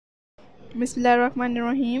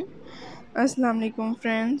बिस्मिल्लाहिर्रहमानिर्रहीम। अस्सलाम वालेकुम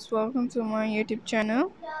friends, welcome to my YouTube channel.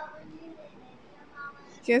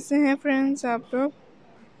 कैसे हैं फ्रेंड्स आप लोग?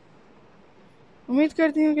 उम्मीद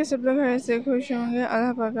करती हूँ कि सब लोग घर से खुश होंगे।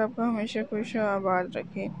 अल्लाह पाक आपको हमेशा खुश और आबाद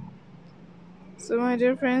रखे। सो माय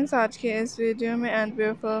डियर फ्रेंड्स, आज के इस वीडियो में एंड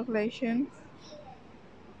ब्यूटीफुल कलेक्शन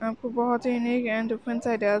आपको बहुत ही यूनिक एंड डिफरेंट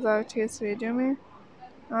आइडियाज़ आज के इस वीडियो में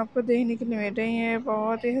आपको देखने के लिए मिल रही है।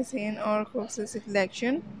 बहुत ही हसीन और खूबसूरत सी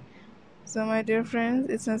collection. So my dear friends,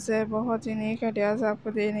 इसमें से बहुत यूनिक आइडियाज़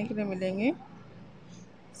आपको देखने के लिए मिलेंगे।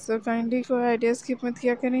 सो काइंडली कोई आइडिया स्किप मत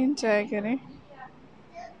किया करें, एंजॉय करें।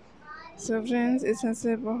 सो फ्रेंड्स, इसमें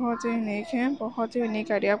से बहुत ही यूनिक हैं, बहुत ही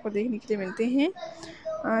यूनिक आइडिया आपको देखने के लिए मिलते हैं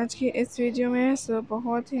आज की इस वीडियो में। सो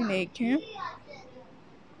बहुत ही यूनिक हैं।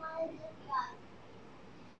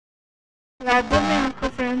 रातों में आपको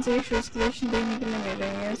फ्रेंड्स एक शूज़ कलेक्शन देखने के लिए मिल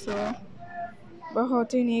रही है। सो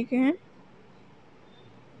बहुत ही यूनिक हैं,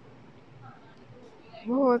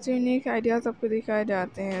 बहुत ही यूनिक आइडियाज़ आपको दिखाए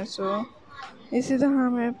जाते हैं। सो इसी तरह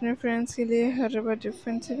मैं अपने फ्रेंड्स के लिए हर बार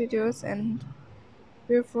डिफरेंट से वीडियोस एंड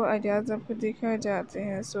ब्यूटीफुल आइडियाज़ आपको दिखाए जाते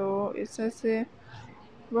हैं। सो इसमें से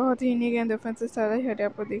बहुत ही यूनिक एंड डिफरेंट से सारे आइडिया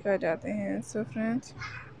आपको दिखाए जाते हैं। सो फ्रेंड्स,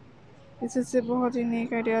 इससे बहुत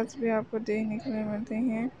यूनिक आइडियाज़ भी आपको देखने के लिए मिलते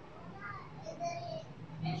हैं।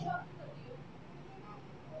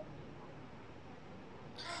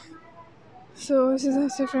 सो इसी तरह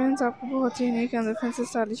से फ्रेंड्स, आपको बहुत ही यूनिक एंड डिफरेंट से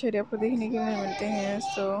स्टाइलिश आइडिया आपको देखने के लिए मिलते हैं।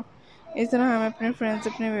 सो इस तरह हम अपने फ्रेंड्स,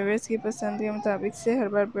 अपने व्यूअर्स की पसंद के मुताबिक से हर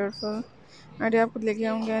बार ब्यूटीफुल आइडिया आपको लेके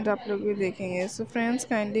आऊँगे एंड आप लोग भी देखेंगे। सो फ्रेंड्स,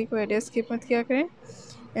 काइंडली कोई आइडिया स्किप मत किया करें,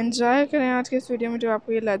 एंजॉय करें आज के इस वीडियो में जो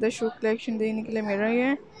आपको ये लेदर शू कलेक्शन देखने के लिए मिल रही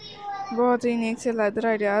है। बहुत ही यूनिक से लेदर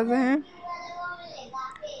आइडियाज़ हैं,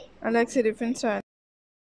 अलग से डिफरेंट स्टाइल।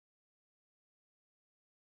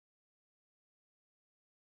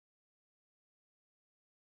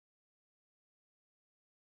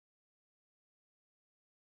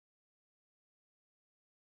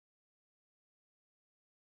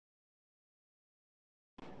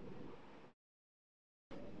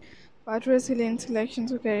 आउटफिट्स के लिए इन सिलेक्शन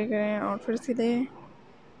को कैरी करें, आउटफिट्स के लिए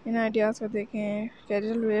इन आइडियाज़ को देखें,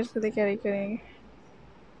 कैजुअल वेयर्स के लिए कैरी करेंगे।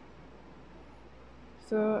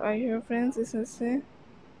 सो आई होप फ्रेंड्स, इससे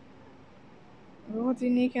बहुत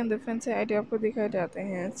यूनिक एंड डिफरेंट से आइडिया आपको दिखाए जाते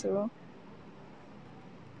हैं। सो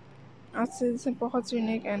आज से इससे बहुत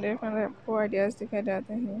यूनिक एंड डिफरेंट आपको आइडियाज़ दिखाए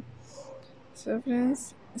जाते हैं। सो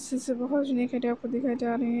फ्रेंड्स, इससे बहुत यूनिक आइडिया आपको दिखाए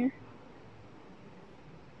जा रहे हैं,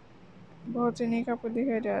 बहुत यूनिक आपको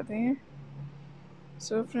दिखाए जाते हैं।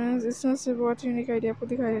 सो फ्रेंड्स, इसमें से बहुत यूनिक आइडिया आपको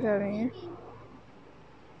दिखाए जा रहे हैं।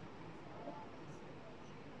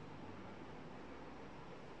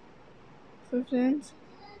 सो फ्रेंड्स,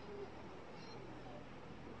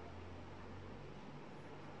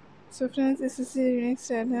 इससे यूनिक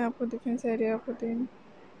स्टाइल है, आपको डिफरेंट आइडिया आपको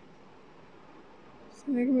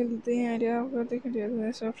सुनने को मिलते हैं, आइडिया आपको दिखाई देते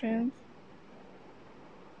हैं। So friends,